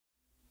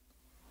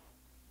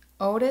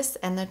Otis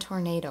and the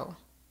Tornado,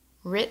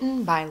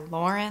 written by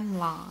Loren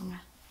Long.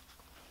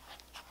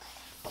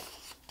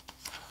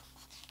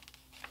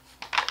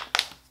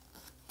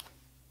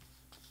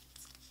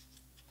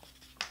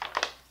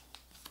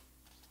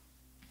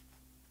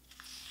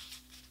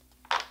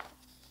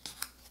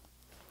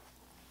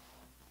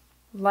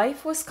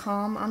 Life was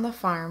calm on the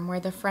farm where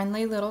the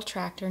friendly little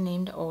tractor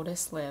named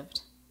Otis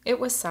lived.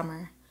 It was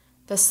summer.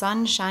 The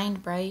sun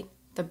shined bright,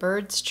 the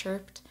birds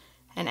chirped,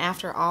 and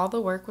after all the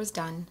work was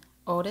done,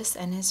 Otis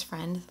and his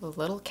friend, the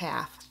little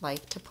calf,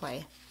 liked to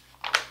play.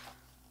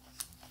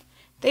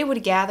 They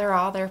would gather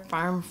all their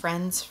farm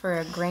friends for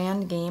a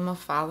grand game of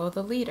follow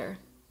the leader.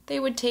 They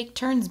would take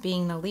turns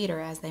being the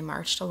leader as they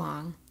marched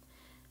along.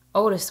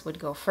 Otis would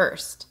go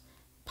first,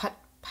 put,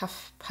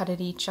 puff,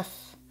 puttity,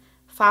 chuff,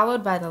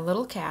 followed by the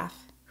little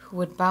calf, who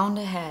would bound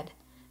ahead,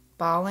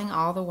 bawling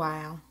all the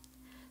while.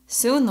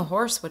 Soon the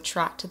horse would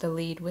trot to the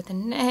lead with a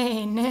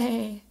neigh,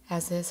 neigh,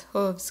 as his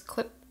hooves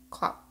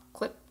clip-clop,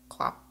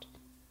 clip-clopped.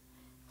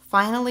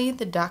 Finally,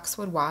 the ducks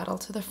would waddle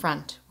to the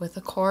front with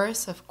a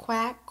chorus of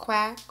quack,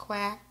 quack,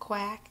 quack,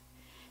 quack.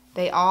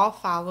 They all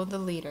followed the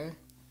leader,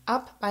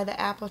 up by the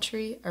apple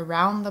tree,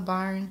 around the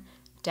barn,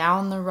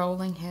 down the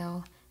rolling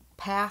hill,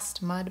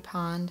 past Mud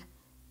Pond,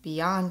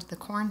 beyond the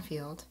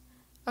cornfield,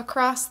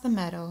 across the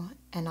meadow,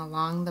 and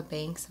along the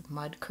banks of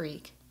Mud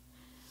Creek.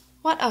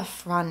 What a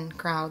fun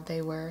crowd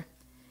they were.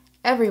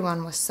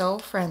 Everyone was so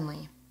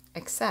friendly,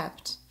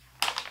 except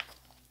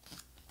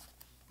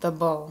the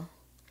bull.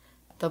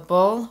 The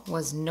bull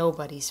was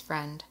nobody's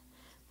friend.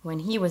 When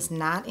he was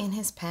not in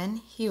his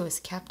pen, he was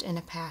kept in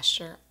a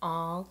pasture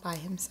all by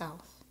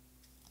himself.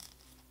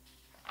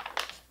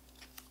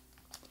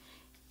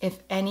 If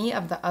any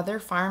of the other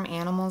farm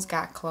animals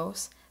got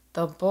close,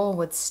 the bull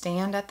would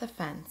stand at the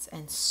fence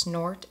and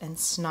snort and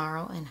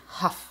snarl and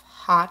huff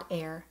hot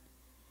air.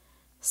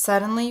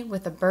 Suddenly,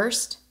 with a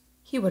burst,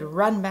 he would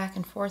run back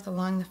and forth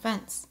along the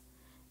fence.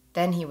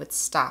 Then he would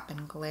stop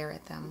and glare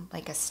at them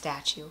like a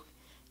statue,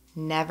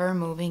 never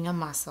moving a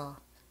muscle,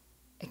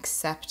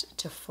 except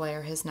to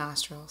flare his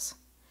nostrils.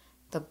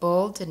 The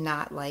bull did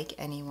not like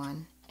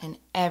anyone, and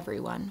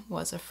everyone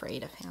was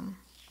afraid of him.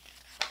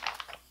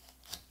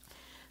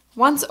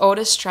 Once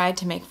Otis tried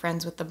to make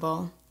friends with the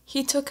bull.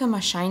 He took him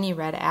a shiny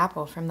red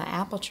apple from the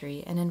apple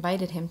tree and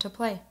invited him to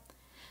play.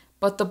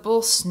 But the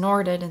bull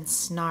snorted and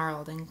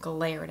snarled and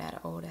glared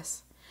at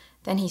Otis.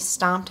 Then he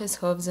stomped his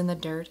hooves in the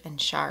dirt and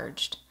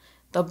charged.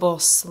 The bull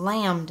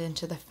slammed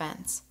into the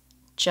fence,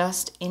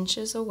 just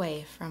inches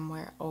away from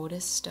where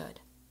Otis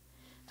stood.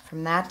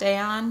 From that day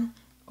on,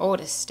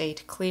 Otis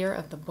stayed clear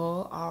of the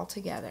bull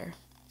altogether.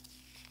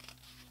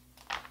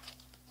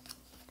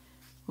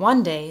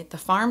 One day, the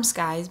farm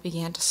skies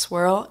began to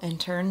swirl and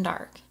turn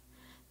dark.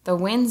 The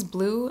winds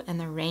blew and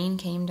the rain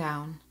came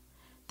down.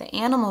 The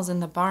animals in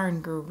the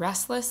barn grew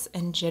restless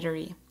and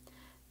jittery.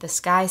 The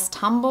skies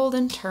tumbled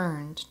and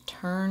turned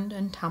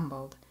and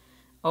tumbled.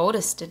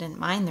 Otis didn't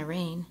mind the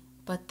rain,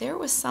 but there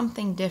was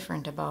something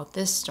different about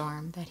this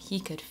storm that he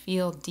could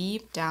feel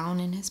deep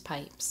down in his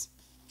pipes.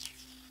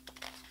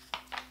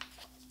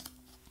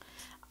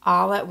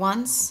 All at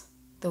once,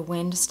 the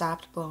wind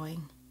stopped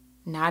blowing,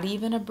 not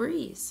even a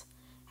breeze,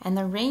 and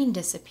the rain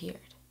disappeared.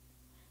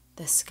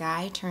 The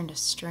sky turned a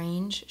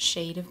strange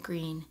shade of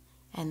green,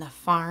 and the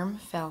farm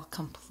fell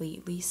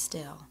completely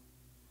still.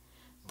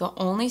 The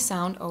only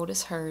sound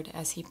Otis heard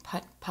as he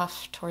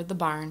puffed toward the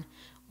barn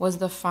was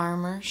the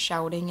farmer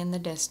shouting in the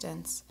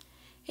distance,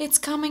 "It's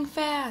coming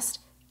fast!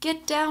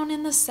 Get down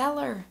in the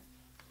cellar!"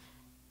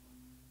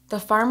 The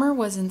farmer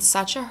was in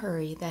such a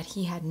hurry that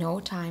he had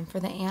no time for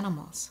the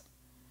animals.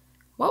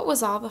 What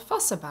was all the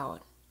fuss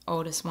about?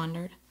 Otis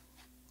wondered.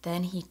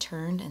 Then he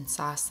turned and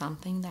saw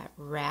something that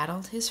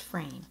rattled his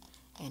frame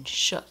and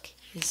shook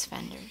his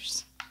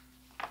fenders.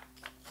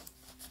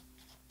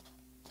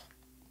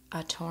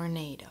 A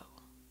tornado.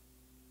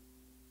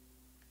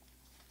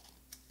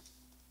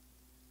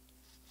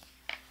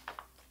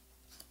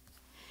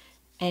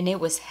 And it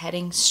was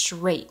heading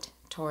straight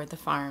toward the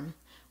farm.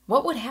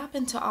 What would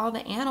happen to all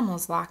the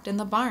animals locked in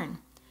the barn?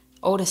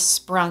 Otis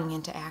sprung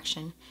into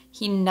action.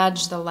 He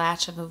nudged the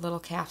latch of the little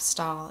calf's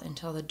stall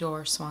until the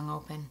door swung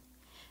open.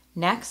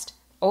 Next,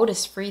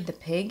 Otis freed the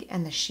pig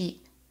and the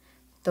sheep.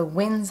 The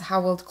winds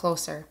howled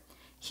closer.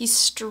 He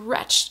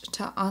stretched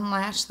to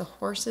unlatch the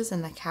horses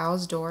and the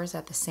cows' doors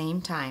at the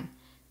same time.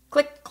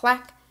 Click,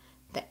 clack,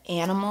 the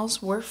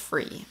animals were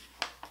free.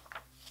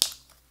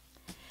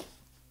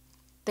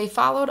 They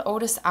followed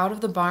Otis out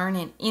of the barn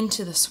and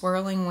into the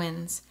swirling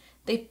winds.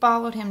 They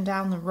followed him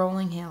down the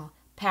rolling hill,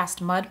 past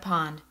Mud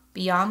Pond,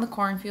 beyond the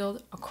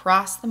cornfield,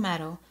 across the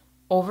meadow,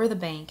 over the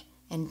bank,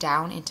 and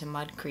down into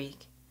Mud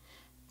Creek.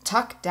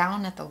 Tucked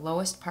down at the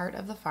lowest part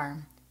of the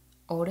farm,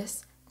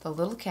 Otis, the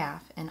little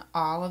calf, and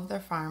all of their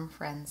farm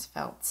friends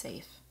felt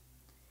safe.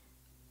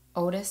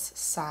 Otis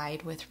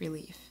sighed with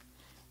relief.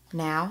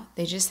 Now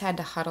they just had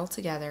to huddle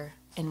together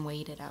and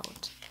wait it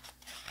out.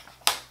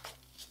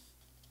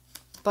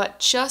 But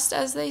just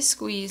as they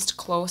squeezed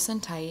close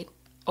and tight,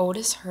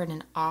 Otis heard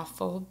an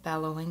awful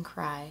bellowing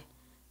cry.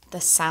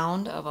 the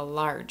sound of a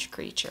large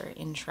creature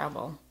in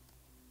trouble.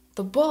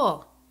 The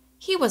bull!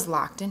 He was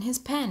locked in his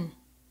pen.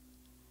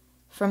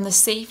 From the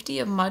safety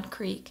of Mud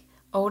Creek,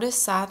 Otis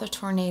saw the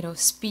tornado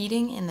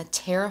speeding in the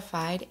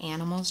terrified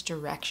animal's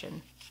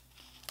direction.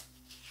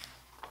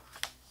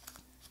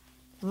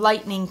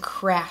 Lightning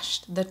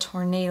crashed, the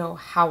tornado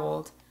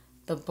howled,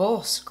 the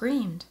bull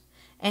screamed,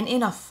 and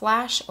in a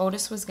flash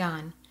Otis was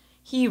gone.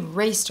 He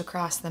raced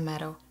across the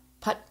meadow,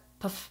 put,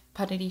 puff,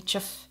 puttity,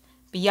 chuff,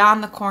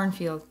 beyond the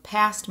cornfield,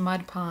 past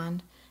Mud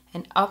Pond,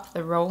 and up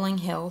the rolling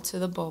hill to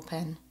the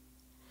bullpen.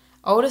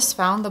 Otis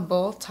found the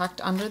bull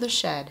tucked under the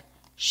shed,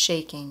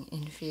 shaking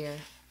in fear.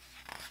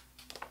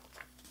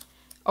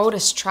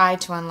 Otis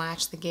tried to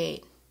unlatch the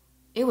gate.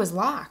 It was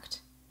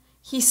locked.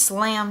 He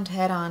slammed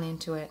head-on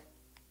into it.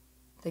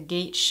 The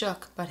gate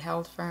shook but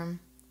held firm.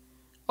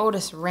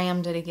 Otis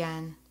rammed it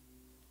again.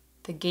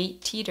 The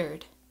gate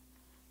teetered.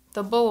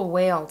 The bull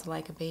wailed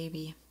like a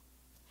baby.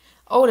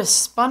 Otis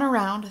spun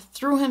around,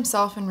 threw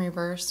himself in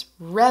reverse,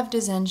 revved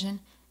his engine,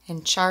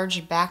 and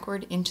charged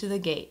backward into the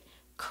gate.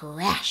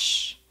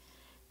 Crash!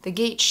 The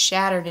gate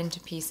shattered into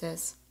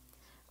pieces.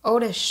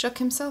 Otis shook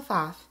himself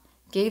off,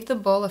 gave the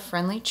bull a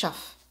friendly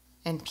chuff,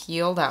 and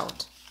peeled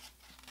out.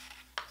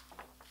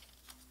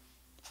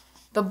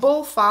 The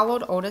bull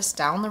followed Otis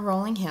down the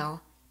rolling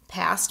hill,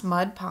 past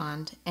Mud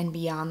Pond, and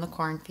beyond the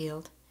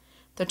cornfield.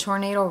 The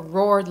tornado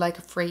roared like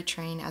a freight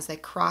train as they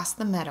crossed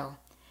the meadow,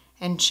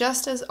 and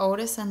just as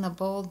Otis and the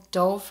bull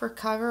dove for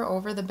cover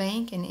over the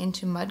bank and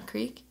into Mud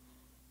Creek,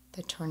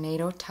 the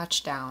tornado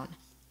touched down,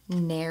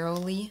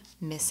 narrowly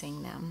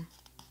missing them.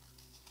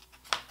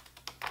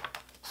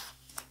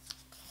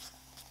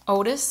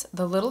 Otis,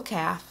 the little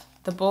calf,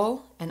 the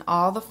bull, and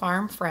all the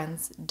farm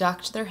friends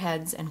ducked their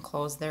heads and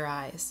closed their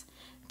eyes.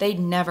 They'd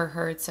never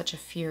heard such a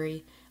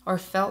fury or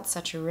felt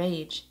such a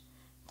rage,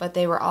 but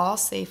they were all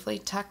safely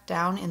tucked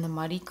down in the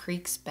muddy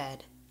creek's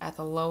bed at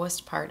the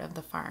lowest part of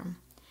the farm,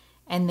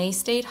 and they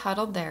stayed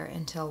huddled there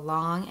until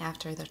long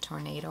after the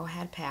tornado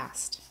had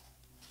passed.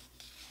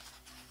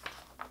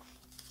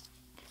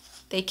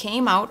 They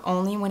came out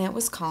only when it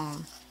was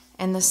calm,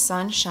 and the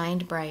sun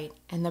shined bright,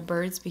 and the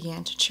birds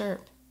began to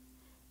chirp.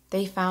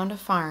 They found a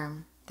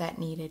farm that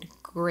needed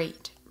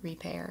great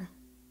repair.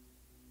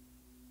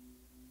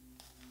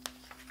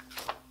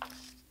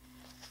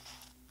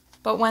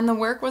 But when the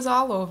work was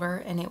all over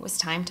and it was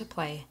time to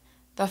play,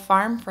 the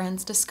farm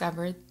friends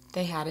discovered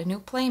they had a new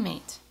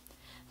playmate.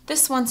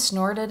 This one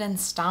snorted and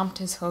stomped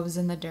his hooves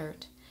in the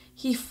dirt.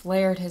 He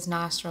flared his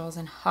nostrils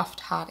and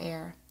huffed hot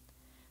air.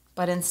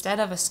 But instead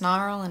of a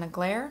snarl and a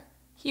glare,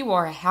 he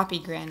wore a happy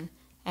grin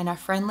and a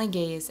friendly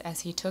gaze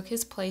as he took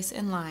his place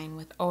in line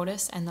with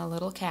Otis and the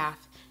little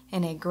calf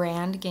in a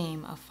grand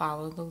game of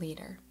Follow the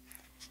Leader.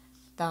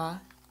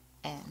 The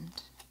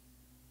end.